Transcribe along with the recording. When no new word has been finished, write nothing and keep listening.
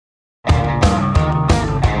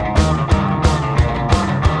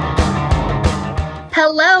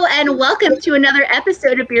Hello and welcome to another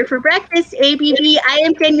episode of Beer for Breakfast, ABV. I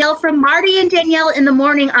am Danielle from Marty and Danielle in the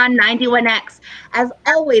Morning on 91X. As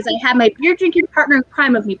always, I have my beer drinking partner in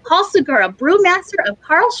crime of me, Paul Segura, brewmaster of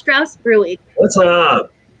Karl Strauss Brewing. What's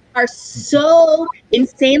up? Are so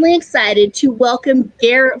insanely excited to welcome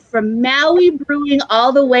Garrett from Maui Brewing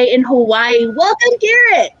all the way in Hawaii. Welcome,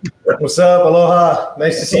 Garrett. What's up? Aloha.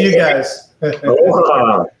 Nice to see you guys.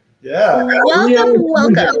 Aloha. Yeah.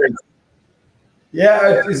 Welcome.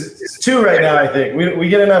 Yeah, it's 2 right now, I think. We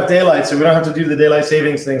get enough daylight, so we don't have to do the daylight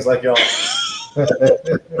savings things like y'all.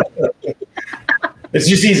 It's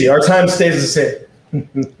just easy. Our time stays the same.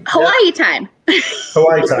 Hawaii time.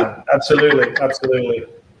 Hawaii time. Absolutely.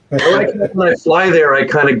 When I fly there, I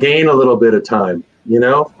kind of gain a little bit of time, you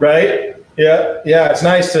know? Right? Yeah. It's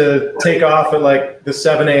nice to take off at like the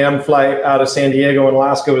 7 a.m. flight out of San Diego when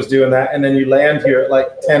Alaska was doing that, and then you land here at like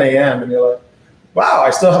 10 a.m. and you're like, wow, I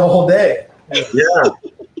still have a whole day. Yeah.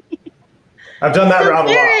 I've done that route a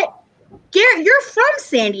lot. Garrett, you're from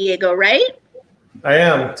San Diego, right? I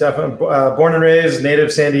am, definitely. Born and raised,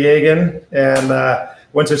 native San Diegan, and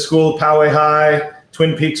went to school at Poway High,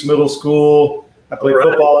 Twin Peaks Middle School. I played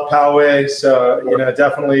football at Poway, so,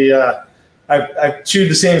 definitely I've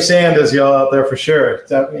chewed the same sand as y'all out there for sure.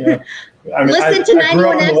 Listen to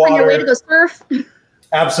 91X on your way to go surf.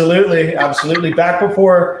 Absolutely. Back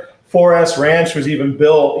before 4S Ranch was even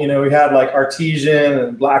built, we had like Artesian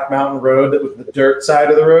and Black Mountain Road that was the dirt side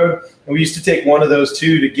of the road. And we used to take one of those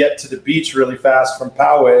two to get to the beach really fast from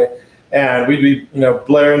Poway. And we'd be,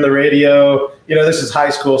 blaring the radio. This is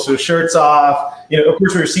high school, so shirts off. Of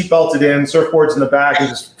course, we were seatbelted in, surfboards in the back, and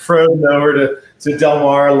just frozen over to Del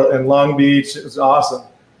Mar and Long Beach. It was awesome.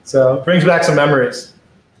 So it brings back some memories.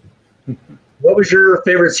 What was your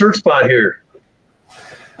favorite surf spot here?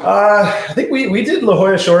 I think we did La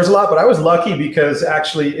Jolla Shores a lot, but I was lucky because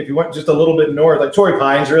actually, if you went just a little bit north, like Torrey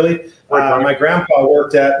Pines, really, my grandpa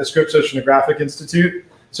worked at the Scripps Oceanographic Institute.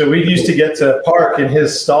 So we used to get to park in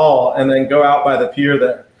his stall and then go out by the pier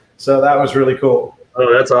there. So that was really cool.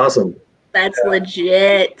 Oh, that's awesome. That's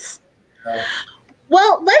legit.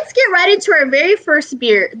 Well, let's get right into our very first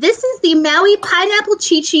beer. This is the Maui Pineapple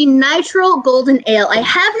Chi-Chi Nitro Golden Ale. I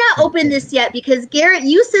have not opened this yet because, Garrett,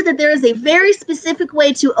 you said that there is a very specific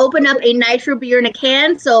way to open up a nitro beer in a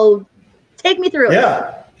can, so take me through it.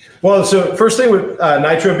 Yeah. Well, so first thing with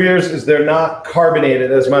nitro beers is they're not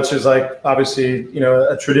carbonated as much as obviously,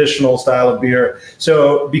 a traditional style of beer.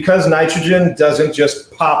 So because nitrogen doesn't just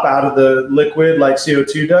pop out of the liquid like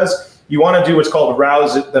CO2 does, you want to do what's called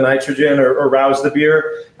rouse the nitrogen or rouse the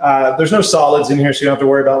beer. There's no solids in here, so you don't have to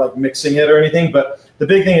worry about mixing it or anything. But the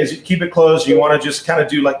big thing is you keep it closed. You want to just kind of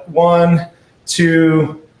do 1,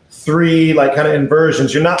 2, 3, kind of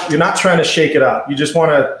inversions. You're not trying to shake it up. You just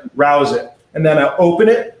want to rouse it, and then open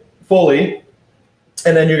it fully,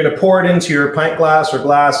 and then you're going to pour it into your pint glass or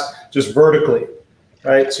glass just vertically,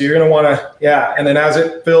 right? So you're going to want to, and then as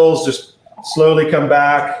it fills, just slowly come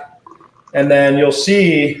back, and then you'll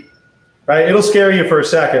see. Right, it'll scare you for a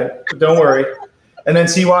second, but don't worry. And then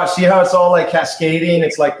see how it's all cascading.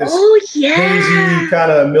 It's like this hazy,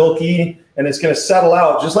 kind of milky, and it's going to settle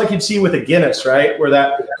out just like you'd see with a Guinness, right? Where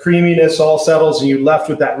that creaminess all settles and you're left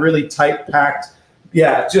with that really tight packed,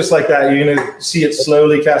 just like that. You're going to see it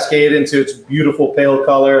slowly cascade into its beautiful pale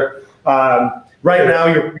color. Right now,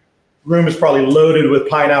 your room is probably loaded with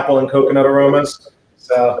pineapple and coconut aromas.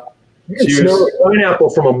 So, you smell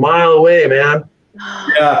pineapple from a mile away, man.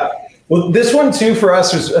 Yeah. Well, this one too for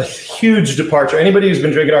us was a huge departure. Anybody who's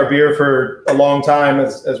been drinking our beer for a long time,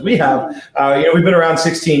 as we have, we've been around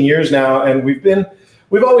 16 years now, and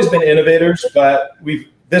we've always been innovators, but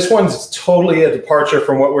this one's totally a departure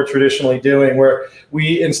from what we're traditionally doing, where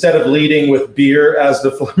we, instead of leading with beer as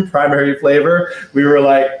the primary flavor, we were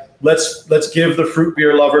like, let's give the fruit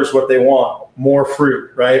beer lovers what they want, more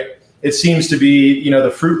fruit, right? It seems to be,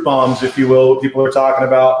 the fruit bombs, if you will, what people are talking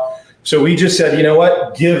about. So we just said, you know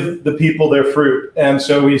what, give the people their fruit. And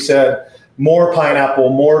so we said, more pineapple,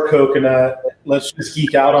 more coconut. Let's just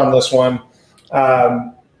geek out on this one. I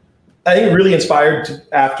think really inspired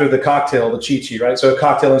after the cocktail, the Chi-Chi, right? So a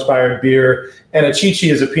cocktail-inspired beer. And a Chi-Chi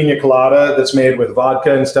is a pina colada that's made with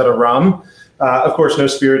vodka instead of rum. Of course, no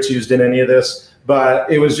spirits used in any of this.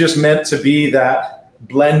 But it was just meant to be that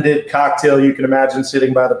blended cocktail you can imagine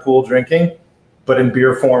sitting by the pool drinking, but in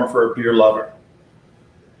beer form for a beer lover.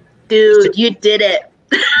 Dude, you did it.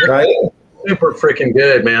 Right? Super freaking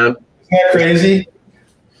good, man. Isn't that crazy?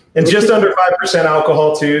 And just under 5%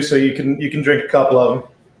 alcohol too, so you can drink a couple of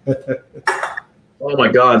them. Oh my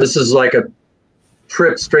God, this is like a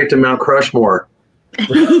trip straight to Mount Crushmore. I'm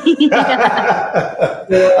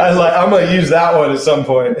gonna use that one at some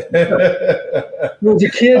point. As a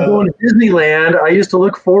kid going to Disneyland, I used to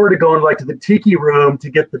look forward to going like to the Tiki Room to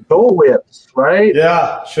get the Dole Whips, right?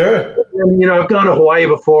 Yeah, sure. And, you know, I've gone to Hawaii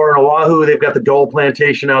before. In Oahu, they've got the Dole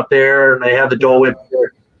plantation out there, and they have the Dole Whip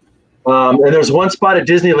there. And there's one spot at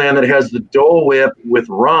Disneyland that has the Dole Whip with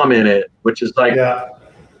rum in it, which is like, I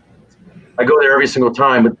go there every single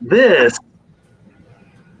time. But this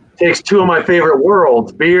takes two of my favorite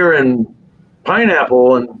worlds, beer and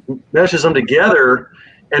pineapple, and meshes them together.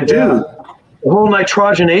 And dude, the whole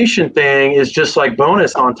nitrogenation thing is just like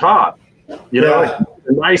bonus on top. You know, like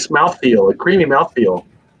a nice mouthfeel, a creamy mouthfeel.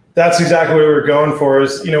 That's exactly what we were going for.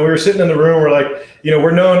 Is, you know, we were sitting in the room, we're like, you know,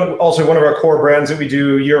 we're known, also one of our core brands that we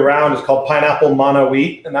do year round is called Pineapple Mana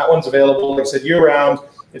Wheat, and that one's available, like I said, year round.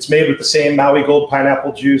 It's made with the same Maui Gold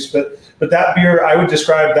pineapple juice, but that beer, I would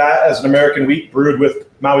describe that as an American wheat brewed with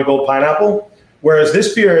Maui Gold pineapple. Whereas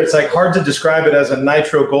this beer, it's like hard to describe it as a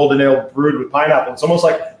Nitro Golden Ale brewed with pineapple. It's almost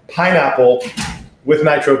like pineapple with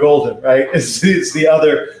Nitro Golden, right? It's the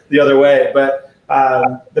other way. But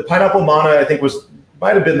the Pineapple Mana, I think,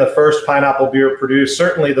 might have been the first pineapple beer produced,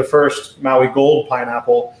 certainly the first Maui Gold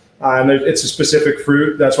pineapple. And it's a specific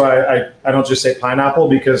fruit. That's why I don't just say pineapple,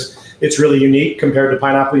 because it's really unique compared to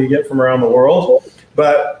pineapple you get from around the world.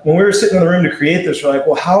 But when we were sitting in the room to create this, we're like,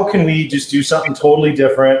 well, how can we just do something totally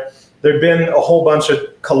different? There'd been a whole bunch of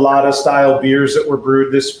colada style beers that were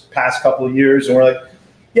brewed this past couple of years. And we're like,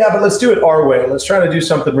 yeah, but let's do it our way. Let's try to do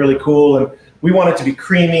something really cool. And we want it to be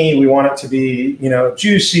creamy. We want it to be, you know,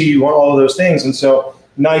 juicy. We want all of those things. And so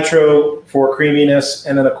nitro for creaminess.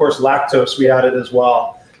 And then, of course, lactose we added as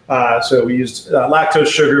well. So we used lactose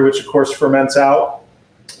sugar, which, of course, ferments out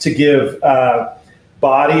to give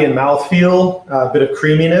body and mouthfeel, a bit of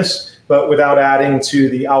creaminess, but without adding to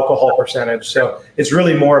the alcohol percentage. So it's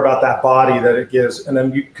really more about that body that it gives. And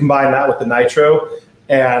then you combine that with the nitro,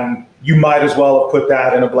 and you might as well have put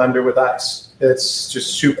that in a blender with ice. It's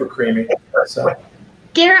just super creamy. So,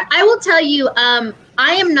 Garrett, I will tell you, I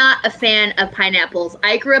am not a fan of pineapples.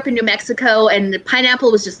 I grew up in New Mexico, and the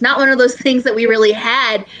pineapple was just not one of those things that we really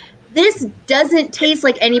had. This doesn't taste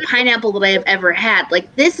like any pineapple that I have ever had.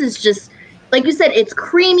 Like, this is just, like you said, it's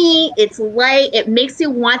creamy, it's light, it makes you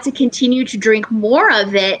want to continue to drink more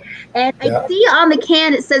of it. And I see on the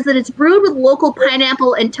can, it says that it's brewed with local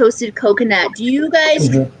pineapple and toasted coconut. Do you guys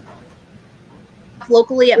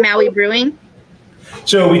locally at Maui Brewing?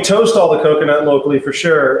 So we toast all the coconut locally for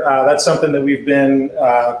sure. That's something that we've been,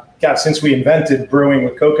 since we invented brewing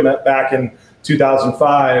with coconut back in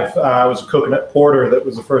 2005. It was a coconut porter that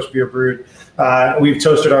was the first beer brewed. We've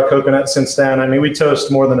toasted our coconut since then. I mean, we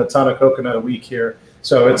toast more than a ton of coconut a week here.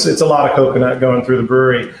 So it's a lot of coconut going through the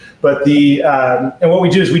brewery. But and what we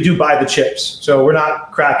do is we do buy the chips. So we're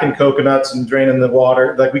not cracking coconuts and draining the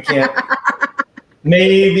water. Like, we can't.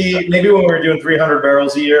 Maybe when we were doing 300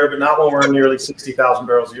 barrels a year, but not when we're nearly 60,000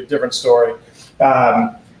 barrels a year. Different story.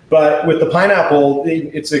 But with the pineapple,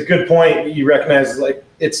 it's a good point. You recognize, like,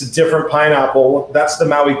 it's a different pineapple. That's the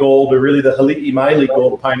Maui Gold, or really the Hali'imaile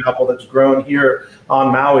Gold pineapple that's grown here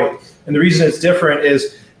on Maui. And the reason it's different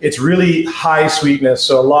is it's really high sweetness,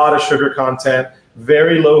 so a lot of sugar content,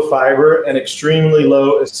 very low fiber, and extremely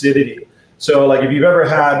low acidity. So, like, if you've ever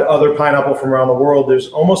had other pineapple from around the world, there's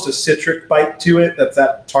almost a citric bite to it. That's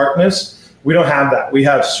that tartness. We don't have that. We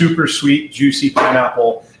have super sweet, juicy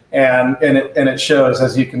pineapple, and it shows,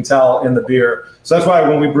 as you can tell, in the beer. So that's why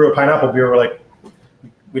when we brew a pineapple beer, we're like,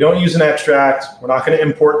 we don't use an extract. We're not going to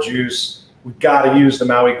import juice. We've got to use the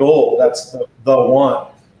Maui Gold. That's the one.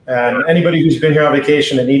 And anybody who's been here on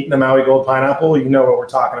vacation and eaten the Maui Gold pineapple, you know what we're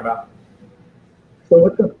talking about. So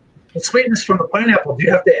with the sweetness from the pineapple, do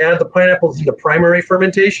you have to add the pineapples in the primary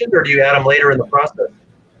fermentation, or do you add them later in the process?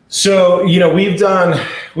 So, you know, we've done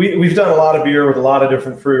a lot of beer with a lot of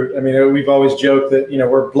different fruit. I mean, we've always joked that, you know,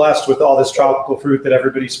 we're blessed with all this tropical fruit that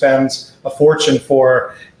everybody spends a fortune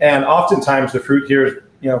for. And oftentimes the fruit here is,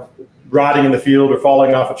 you know, rotting in the field or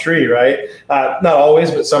falling off a tree, right? Not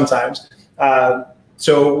always, but sometimes.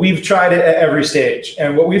 So we've tried it at every stage.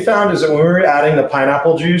 And what we found is that when we were adding the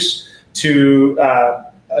pineapple juice to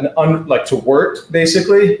to wort,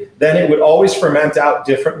 basically, then it would always ferment out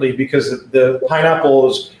differently, because the pineapple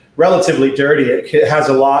is relatively dirty. It has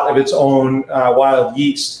a lot of its own wild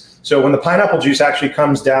yeast. So when the pineapple juice actually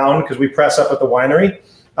comes down, because we press up at the winery,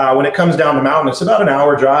 when it comes down the mountain, it's about an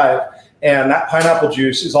hour drive, and that pineapple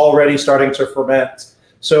juice is already starting to ferment.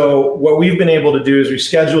 So what we've been able to do is we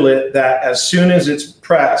schedule it that as soon as it's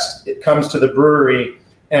pressed, it comes to the brewery,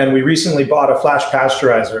 and we recently bought a flash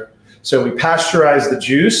pasteurizer. So we pasteurize the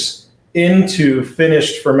juice into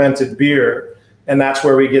finished fermented beer. And that's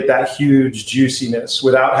where we get that huge juiciness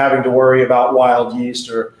without having to worry about wild yeast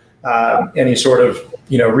or any sort of,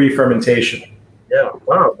 re-fermentation. Yeah.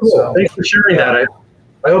 Wow. Cool. So, thanks for sharing that.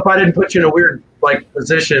 I hope I didn't put you in a weird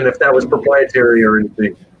position if that was proprietary or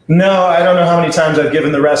anything. No, I don't know how many times I've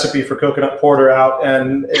given the recipe for coconut porter out,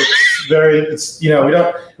 and we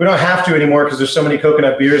don't have to anymore because there's so many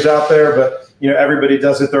coconut beers out there. But everybody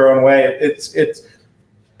does it their own way. It's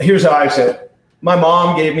here's how I say it. My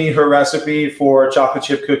mom gave me her recipe for chocolate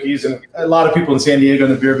chip cookies, and a lot of people in San Diego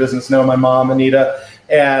in the beer business know my mom, Anita,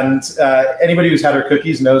 and anybody who's had her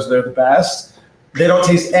cookies knows they're the best. They don't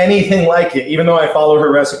taste anything like it, even though I follow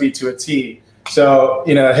her recipe to a T. So,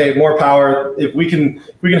 hey, more power. If we can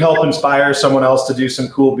help inspire someone else to do some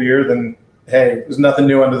cool beer, then hey, there's nothing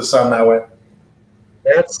new under the sun that way.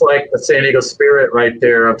 That's like the San Diego spirit right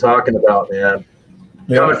there I'm talking about, man.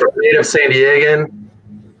 Yep. Coming from native San Diegan.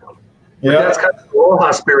 Yeah, that's kind of the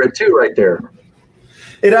Aloha spirit too, right there.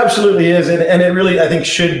 It absolutely is, and it really, I think,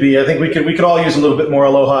 should be. I think we could all use a little bit more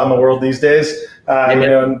Aloha in the world these days.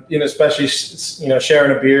 And especially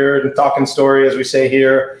sharing a beer and talking story, as we say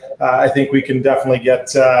here. I think we can definitely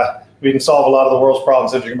we can solve a lot of the world's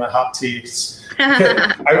problems by drinking my hot teas.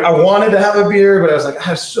 I wanted to have a beer, but I was like, I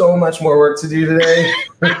have so much more work to do today.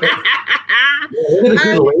 Look at the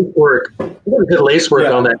good lace work. Look at the good lace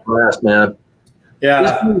work on that glass, man.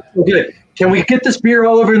 Yeah. Good. Can we get this beer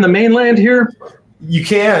all over in the mainland here? You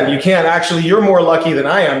can. Actually, you're more lucky than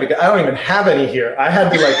I am because I don't even have any here. I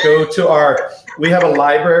had to go to we have a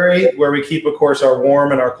library where we keep, of course, our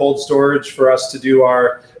warm and our cold storage for us to do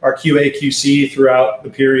our QA QC throughout the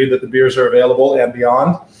period that the beers are available and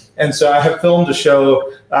beyond. And so I have filmed a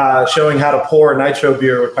show showing how to pour Nitro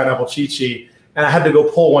beer with pineapple chichi. And I had to go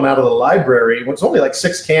pull one out of the library. It's only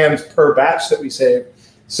 6 cans per batch that we save.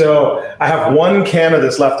 So I have 1 can of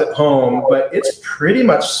this left at home, but it's pretty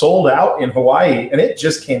much sold out in Hawaii, and it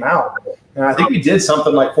just came out. And I think we did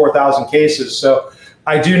something like 4,000 cases. So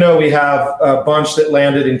I do know we have a bunch that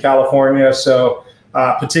landed in California. So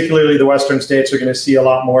particularly the Western states are going to see a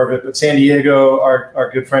lot more of it. But San Diego, our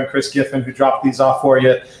good friend Chris Giffen, who dropped these off for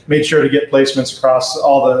you, made sure to get placements across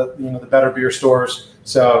all the better beer stores.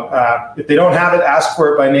 So if they don't have it, ask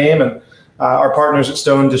for it by name, and our partners at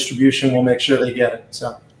Stone Distribution will make sure they get it.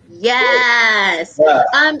 So yes.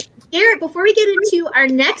 Garrett, before we get into our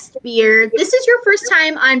next beer, this is your first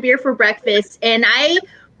time on Beer for Breakfast, and I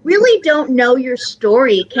really don't know your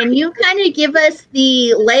story. Can you kind of give us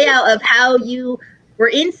the layout of how you were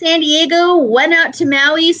in San Diego, went out to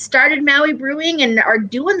Maui, started Maui Brewing, and are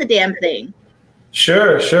doing the damn thing?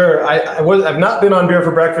 Sure. I've not been on Beer for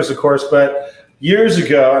Breakfast, of course, but years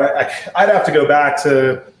ago, and I'd have to go back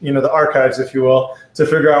to the archives, if you will, to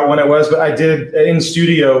figure out when it was. But I did in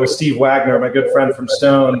studio with Steve Wagner, my good friend from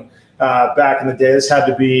Stone, back in the day. This had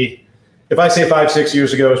to be, if I say 5-6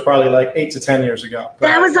 years ago, it was probably 8 to 10 years ago. But,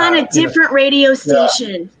 that was on a different radio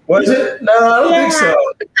station. Yeah. Was it? No, I don't think so.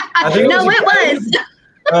 I think it was.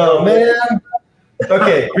 Oh man.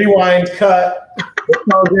 Okay, rewind, cut. It's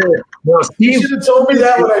all good. No, Steve, you should have told me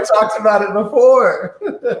that when I talked about it before.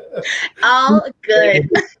 All good.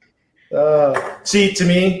 See, to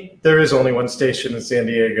me, there is only one station in San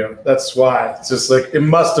Diego. That's why. It's just it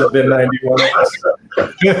must have been 91.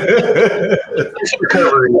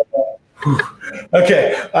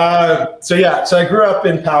 Okay. So I grew up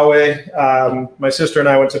in Poway. My sister and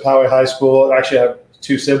I went to Poway High School. Actually, I have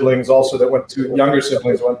 2 siblings also younger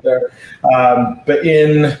siblings went there. I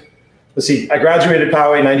graduated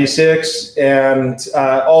Poway 96 and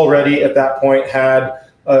already at that point had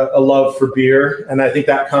a love for beer. And I think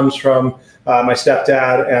that comes from my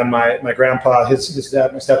stepdad and my grandpa, his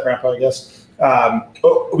dad, my step-grandpa, I guess.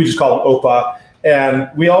 We just call him Opa. And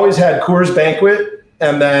we always had Coors Banquet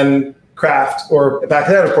and then craft, or back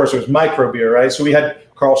then, of course, it was micro beer, right? So we had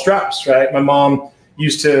Karl Strauss, right? My mom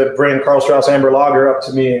used to bring Karl Strauss Amber Lager up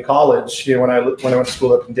to me in college, when I went to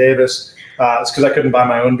school up in Davis. It's because I couldn't buy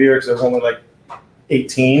my own beer because I was only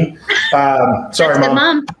 18. Sorry,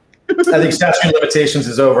 Mom. I think statute of limitations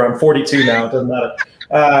is over. I'm 42 now. It doesn't matter.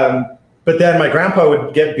 But then my grandpa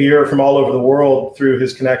would get beer from all over the world through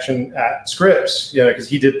his connection at Scripps, because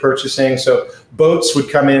he did purchasing. So boats would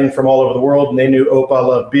come in from all over the world, and they knew Opa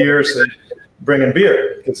loved beer, so they'd bring in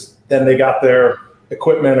beer because then they got their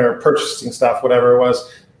equipment or purchasing stuff, whatever it was,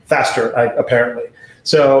 faster, apparently.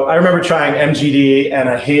 So I remember trying MGD, and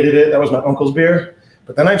I hated it. That was my uncle's beer.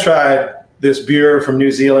 But then I tried this beer from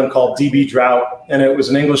New Zealand called DB Drought, and it was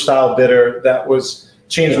an English-style bitter that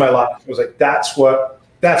changed my life. It was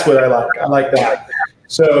that's what I like. I like that.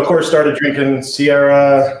 So, of course, started drinking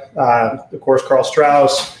Sierra, of course, Karl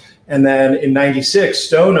Strauss. And then in 96,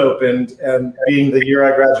 Stone opened, and being the year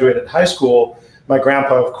I graduated high school, my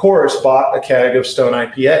grandpa, of course, bought a keg of Stone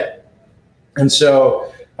IPA. And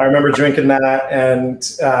so I remember drinking that and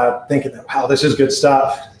thinking, wow, this is good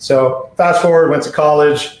stuff. So fast forward, went to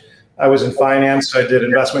college. I was in finance, so I did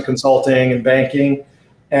investment consulting and banking.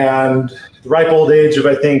 And the ripe old age of,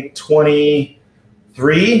 I think,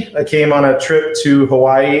 23, I came on a trip to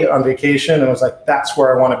Hawaii on vacation and was like, that's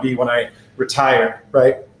where I want to be when I retire,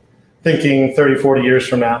 right? Thinking 30, 40 years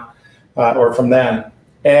from now or from then.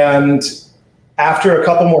 And after a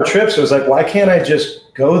couple more trips, I was like, why can't I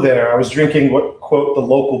just go there? I was drinking what, quote, the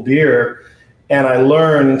local beer. And I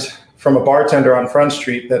learned from a bartender on Front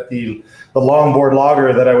Street that the longboard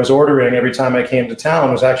lager that I was ordering every time I came to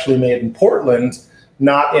town was actually made in Portland,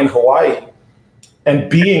 not in Hawaii. And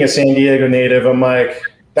being a San Diego native, I'm like,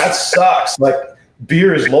 that sucks. Like,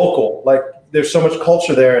 beer is local. Like, there's so much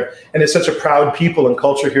culture there. And it's such a proud people and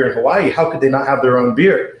culture here in Hawaii. How could they not have their own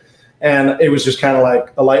beer? And it was just kind of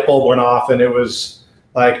like a light bulb went off, and it was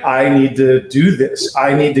like, I need to do this.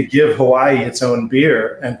 I need to give Hawaii its own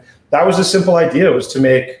beer. And that was a simple idea, was to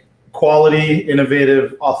make quality,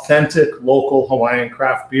 innovative, authentic, local Hawaiian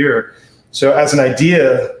craft beer. So as an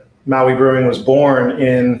idea, Maui Brewing was born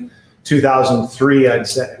in 2003, I'd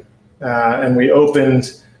say. And we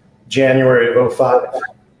opened January of 2005.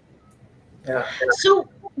 Yeah. So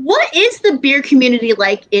what is the beer community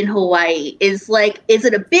like in Hawaii? Is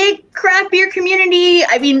it a big craft beer community?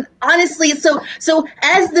 I mean, honestly, so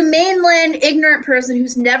as the mainland ignorant person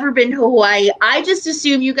who's never been to Hawaii, I just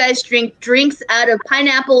assume you guys drink drinks out of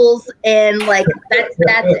pineapples and like that's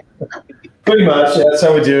it. Pretty much, yeah, that's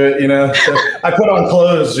how we do it, you know. So I put on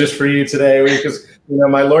clothes just for you today because, you know,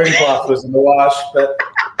 my loincloth was in the wash. But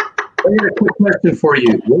I got a quick question for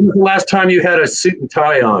you. When was the last time you had a suit and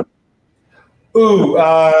tie on? Ooh,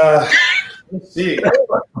 let's see. I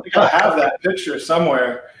think I have that picture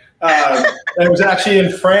somewhere. It was actually in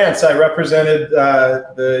France. I represented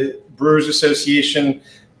the Brewers Association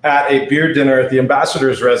at a beer dinner at the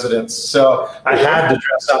ambassador's residence. So I had to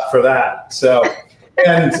dress up for that. So,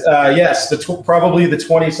 and yes, probably the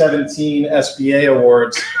 2017 SBA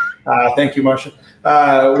Awards. Thank you, Marcia.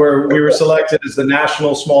 Where we were selected as the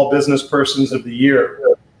National Small Business Persons of the Year.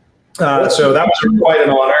 So that was quite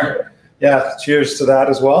an honor. Yeah, cheers to that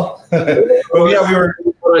as well. But yeah, we were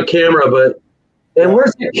on camera, and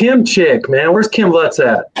where's the Kim chick, man? Where's Kim Lutz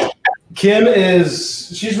at? Kim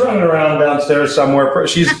she's running around downstairs somewhere.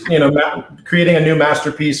 She's, you know, creating a new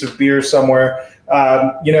masterpiece of beer somewhere.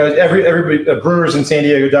 You know, everybody, brewers in San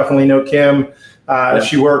Diego definitely know Kim.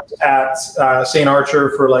 She worked at St.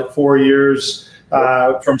 Archer for like 4 years,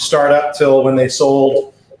 from startup till when they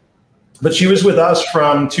sold. But she was with us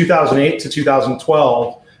from 2008 to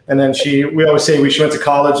 2012. And then we always say she went to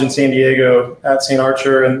college in San Diego at St.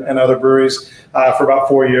 Archer and other breweries for about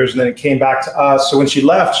 4 years, and then it came back to us. So when she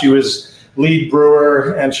left, she was lead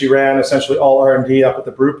brewer, and she ran essentially all R&D up at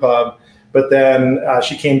the brew pub. But then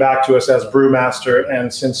she came back to us as brewmaster,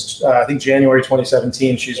 and since I think January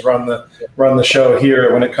 2017, she's run the show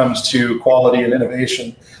here when it comes to quality and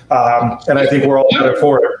innovation. And I think we're all better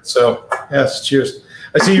for it. So yes, cheers.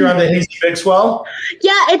 I see you're on the Hazy Big Swell.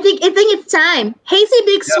 Yeah, I think it's time. Hazy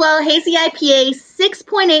Big Swell, Hazy IPA,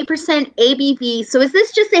 6.8% ABV. So is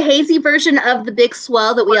this just a hazy version of the Big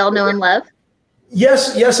Swell that we all know and love?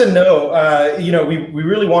 Yes and no. You know, we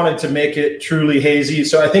really wanted to make it truly hazy.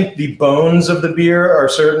 So I think the bones of the beer are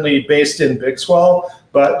certainly based in Big Swell,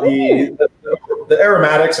 but the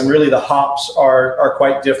aromatics and really the hops are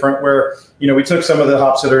quite different, where, you know, we took some of the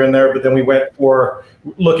hops that are in there, but then we went for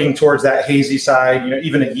looking towards that hazy side, you know,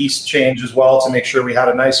 even a yeast change as well to make sure we had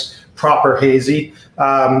a nice proper hazy.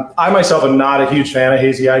 I myself am not a huge fan of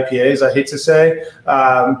hazy IPAs, I hate to say,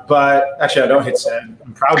 but actually I don't hate to say it,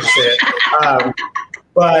 I'm proud to say it.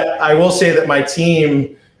 But I will say that my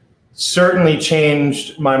team certainly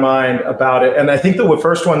changed my mind about it. And I think the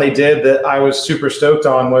first one they did that I was super stoked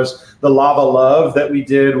on was the Lava Love that we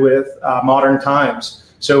did with Modern Times.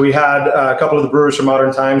 So we had a couple of the brewers from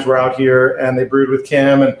Modern Times were out here, and they brewed with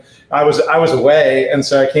Kim, and I was away, and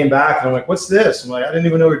so I came back and I'm like, what's this? I'm like, I didn't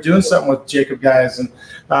even know we were doing something with Jacob guys, and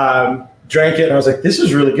drank it, and I was like, this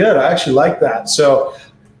is really good. I actually like that. So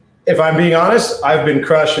if I'm being honest, I've been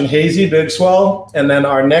crushing Hazy Big Swell, and then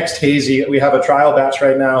our next hazy, we have a trial batch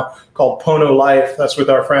right now called Pono Life. That's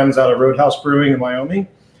with our friends out of Roadhouse Brewing in Wyoming,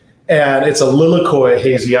 and it's a Lilikoi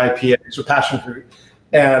hazy IPA. It's with passion fruit.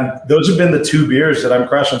 And those have been the two beers that I'm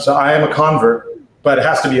crushing. So I am a convert, but it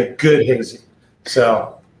has to be a good hazy.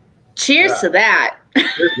 So cheers to that.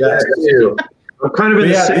 Yes. I'm kind of in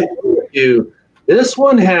the same with you. This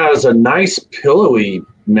one has a nice pillowy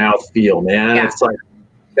mouthfeel, man. Yeah. It's like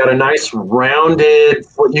got a nice rounded,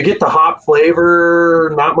 you get the hop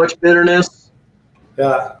flavor, not much bitterness.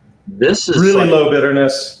 Yeah. This is really low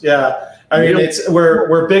bitterness. Yeah. I mean, it's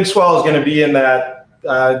where Big Swell is going to be in that,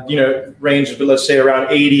 range of, let's say, around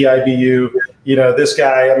 80 IBU. This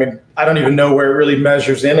guy, I mean, I don't even know where it really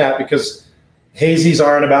measures in at, because hazies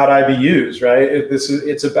aren't about IBUs, right?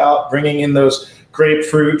 It's about bringing in those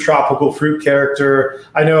grapefruit, tropical fruit character.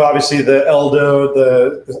 I know, obviously, the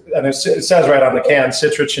Eldo, and it says right on the can,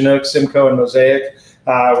 Citra, Chinook, Simcoe, and Mosaic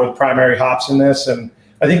were the primary hops in this, and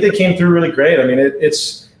I think they came through really great. I mean,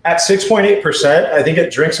 it's at 6.8%. I think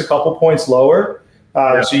it drinks a couple points lower.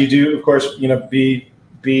 So you do, of course, be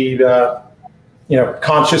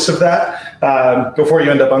conscious of that before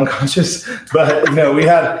you end up unconscious. But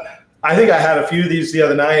I think I had a few of these the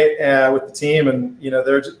other night with the team, and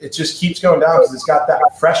it just keeps going down because it's got that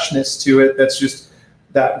freshness to it. That's just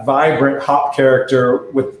that vibrant hop character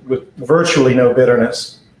with virtually no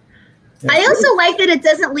bitterness. I also like that it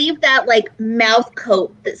doesn't leave that mouth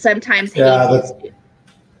coat that sometimes hazies do.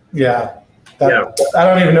 Yeah. I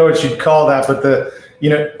don't even know what you'd call that, but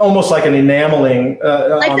almost like an enameling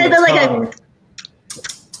on the tongue.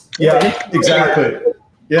 Yeah, exactly.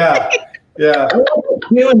 Yeah. Yeah.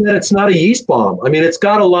 Feeling that it's not a yeast bomb. I mean, it's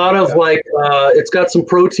got a lot of it's got some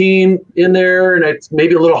protein in there, and it's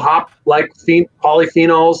maybe a little hop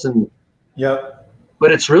polyphenols, and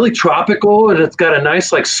but it's really tropical, and it's got a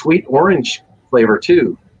nice sweet orange flavor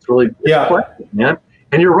too. It's really pleasant, man.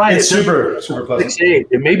 And you're right. It's super pleasant. 6.8.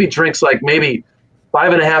 It maybe drinks maybe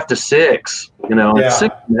 5.5 to 6. It's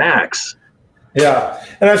 6 max. Yeah,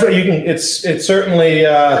 and that's what you can. It's certainly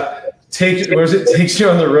takes you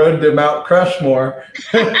on the road to Mount Crushmore.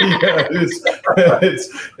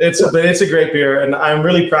 It's a great beer, and I'm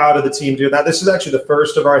really proud of the team doing that. This is actually the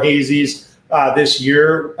first of our hazies this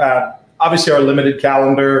year. Obviously, our limited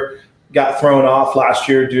calendar got thrown off last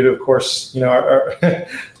year due to, of course,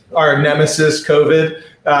 our nemesis, COVID.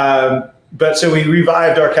 But so we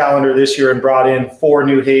revived our calendar this year and brought in 4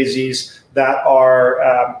 new hazies that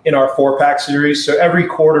are in our 4-pack series. So every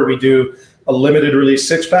quarter we do a limited release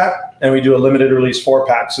 6-pack and we do a limited release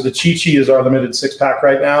 4-pack. So the Chi-Chi is our limited 6-pack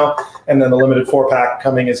right now, and then the limited 4-pack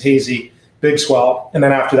coming is Hazy Big Swell. And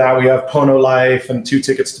then after that we have Pono Life and 2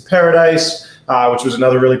 Tickets to Paradise, which was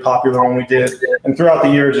another really popular one we did. And throughout the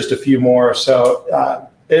year, just a few more. So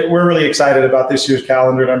we're really excited about this year's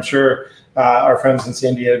calendar, and I'm sure our friends in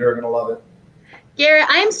San Diego are going to love it. Garrett,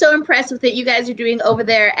 I am so impressed with what you guys are doing over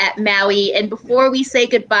there at Maui. And before we say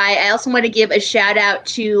goodbye, I also want to give a shout out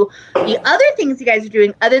to the other things you guys are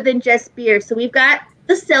doing other than just beer. So we've got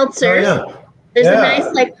the seltzers. Oh, yeah. There's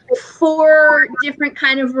a nice 4 different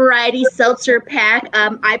kind of variety seltzer pack.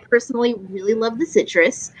 I personally really love the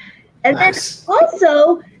citrus. And then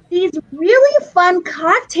also these really fun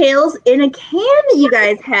cocktails in a can that you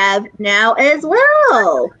guys have now as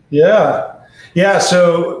well. Yeah. Yeah,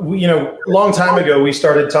 so a long time ago we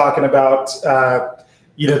started talking about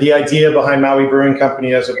the idea behind Maui Brewing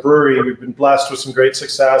Company as a brewery. We've been blessed with some great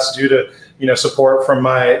success due to support from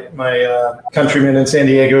my countrymen in San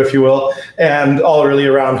Diego, if you will, and all really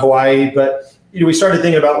around Hawaii. But we started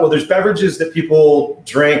thinking about, there's beverages that people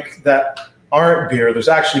drink that aren't beer. There's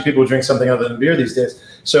actually people who drink something other than beer these days.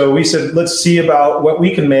 So we said, let's see about what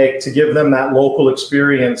we can make to give them that local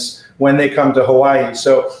experience when they come to Hawaii.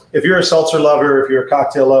 So if you're a seltzer lover, if you're a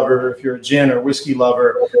cocktail lover, if you're a gin or whiskey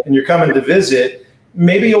lover, and you're coming to visit,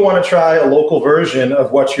 maybe you'll want to try a local version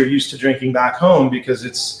of what you're used to drinking back home, because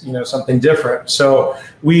it's something different. So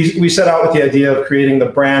we set out with the idea of creating the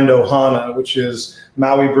brand Ohana, which is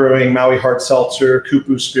Maui Brewing, Maui Hard Seltzer,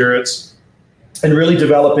 Kupu Spirits, and really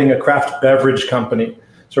developing a craft beverage company.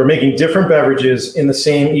 So we're making different beverages in the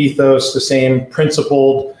same ethos, the same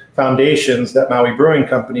principled foundations that Maui Brewing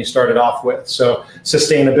Company started off with. So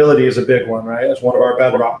sustainability is a big one, right? As one of our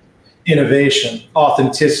bedrock. Innovation,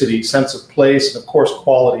 authenticity, sense of place, and of course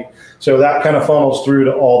quality. So that kind of funnels through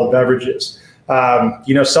to all the beverages.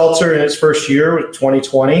 Seltzer in its first year,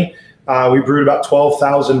 2020, we brewed about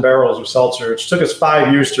 12,000 barrels of seltzer, which took us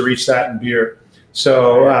 5 years to reach that in beer.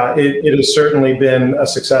 So it has certainly been a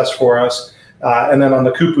success for us. And then on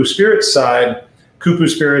the Kupu Spirits side, Kupu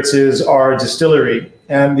Spirits is our distillery.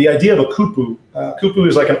 And the idea of a kupu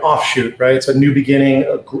is like an offshoot, right? It's a new beginning,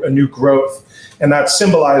 a new growth. And that's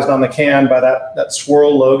symbolized on the can by that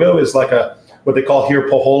swirl logo is like what they call here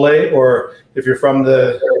pohole, or if you're from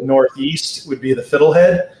the Northeast, would be the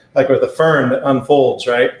fiddlehead, like with a fern that unfolds,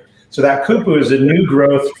 right? So that kupu is a new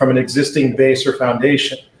growth from an existing base or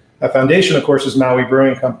foundation. That foundation, of course, is Maui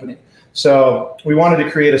Brewing Company. So we wanted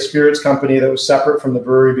to create a spirits company that was separate from the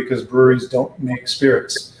brewery, because breweries don't make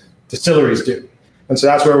spirits, distilleries do. And so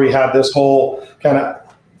that's where we have this whole kind of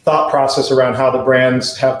thought process around how the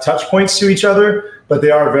brands have touch points to each other, but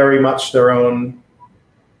they are very much their own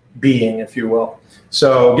being, if you will.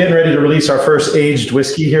 So getting ready to release our first aged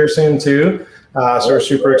whiskey here soon too. So we're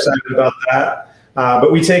super excited about that.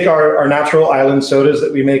 But we take our natural island sodas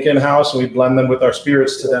that we make in-house and we blend them with our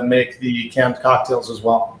spirits to then make the canned cocktails as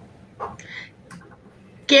well.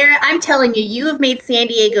 Garrett, I'm telling you, you have made San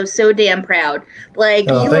Diego so damn proud. Like,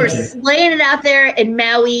 you are slaying it out there in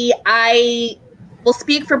Maui. I will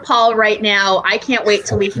speak for Paul right now. I can't wait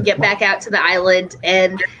till we can get back out to the island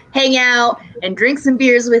and hang out and drink some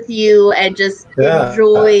beers with you and just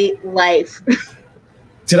enjoy life.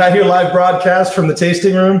 Did I hear live broadcast from the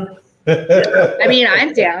tasting room? I mean,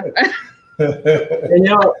 I'm down. And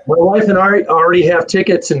my wife and I already have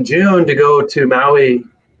tickets in June to go to Maui.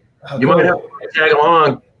 You might have to tag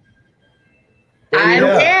along. I'm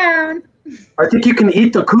down. I think you can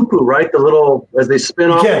eat the kupu, right? The little, as they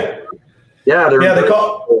spin off.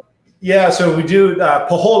 So we do,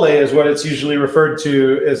 pohole is what it's usually referred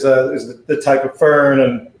to as the type of fern,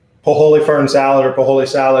 and pohole fern salad or pohole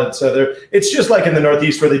salad. So it's just like in the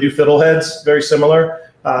Northeast where they do fiddleheads, very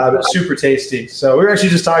similar, but super tasty. So we were actually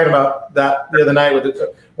just talking about that the other night with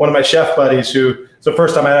one of my chef buddies who, the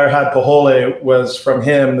first time I ever had pohole was from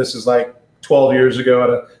him. This is like 12 years ago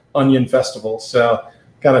at an onion festival. So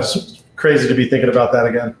kind of crazy to be thinking about that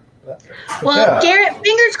again. Well, Garrett,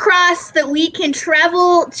 fingers crossed that we can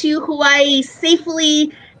travel to Hawaii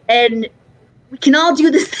safely and we can all do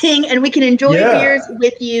this thing and we can enjoy beers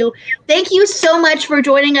with you. Thank you so much for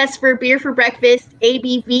joining us for Beer for Breakfast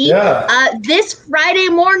ABV. This Friday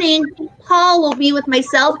morning, Paul will be with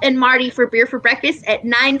myself and Marty for Beer for Breakfast at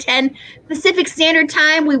 9:10 Pacific Standard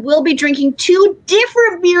Time. We will be drinking 2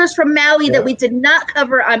 different beers from Maui that we did not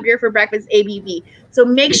cover on Beer for Breakfast ABV. So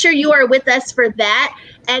make sure you are with us for that.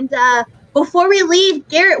 And before we leave,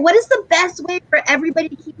 Garrett, what is the best way for everybody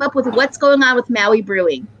to keep up with what's going on with Maui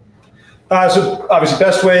Brewing? So obviously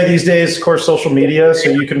best way these days, of course, social media. So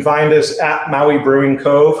you can find us at Maui Brewing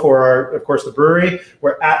Co. for of course, the brewery.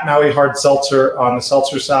 We're at Maui Hard Seltzer on the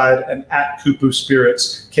seltzer side and at Kupu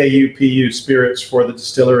Spirits, KUPU Spirits for the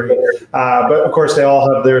distillery. But of course, they all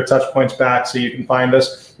have their touch points back, so you can find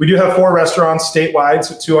us. We do have 4 restaurants statewide,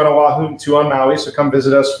 so 2 on Oahu and 2 on Maui. So come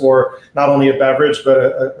visit us for not only a beverage, but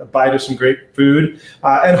a bite of some great food.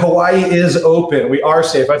 And Hawaii is open. We are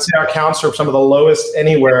safe. I'd say our counts are some of the lowest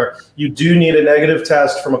anywhere. You do need a negative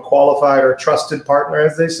test from a qualified or trusted partner,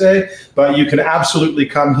 as they say, but you can absolutely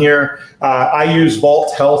come here. I use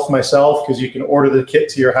Vault Health myself because you can order the kit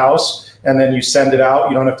to your house and then you send it out.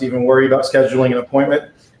 You don't have to even worry about scheduling an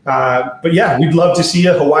appointment. But yeah, we'd love to see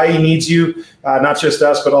you. Hawaii needs you, not just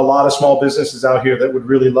us, but a lot of small businesses out here that would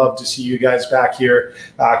really love to see you guys back here,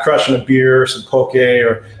 crushing a beer, some poke,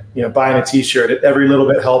 or buying a t-shirt. Every little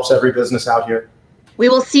bit helps every business out here. We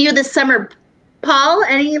will see you this summer. Paul,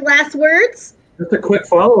 any last words? Just a quick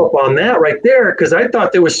follow-up on that right there, because I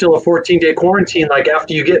thought there was still a 14-day quarantine, like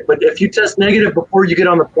after you get, but if you test negative before you get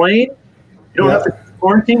on the plane, you don't have to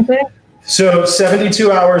quarantine thing? So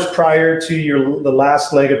 72 hours prior to the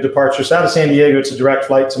last leg of departure. So out of San Diego, it's a direct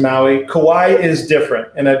flight to Maui. Kauai is different,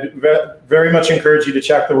 and I very much encourage you to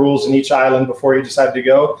check the rules in each island before you decide to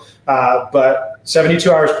go. But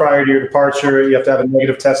 72 hours prior to your departure, you have to have a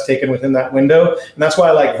negative test taken within that window. And that's why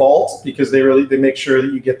I like Vault, because they make sure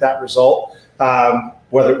that you get that result,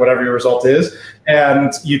 whatever your result is.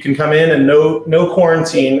 And you can come in and no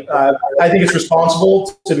quarantine. I think it's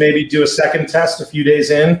responsible to maybe do a second test a few days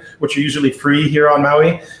in, which are usually free here on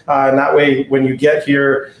Maui. And that way, when you get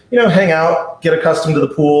here, hang out, get accustomed to the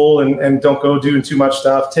pool, and don't go doing too much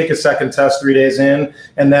stuff. Take a second test 3 days in.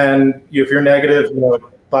 And then if you're negative,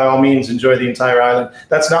 by all means, enjoy the entire island.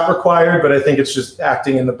 That's not required, but I think it's just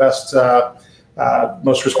acting in the best,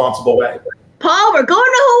 most responsible way. Paul, we're going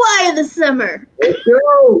to Hawaii this summer. Let's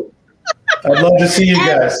go. I'd love to see you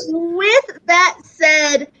guys. With that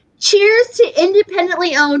said, cheers to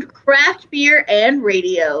independently owned craft beer and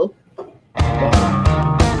radio.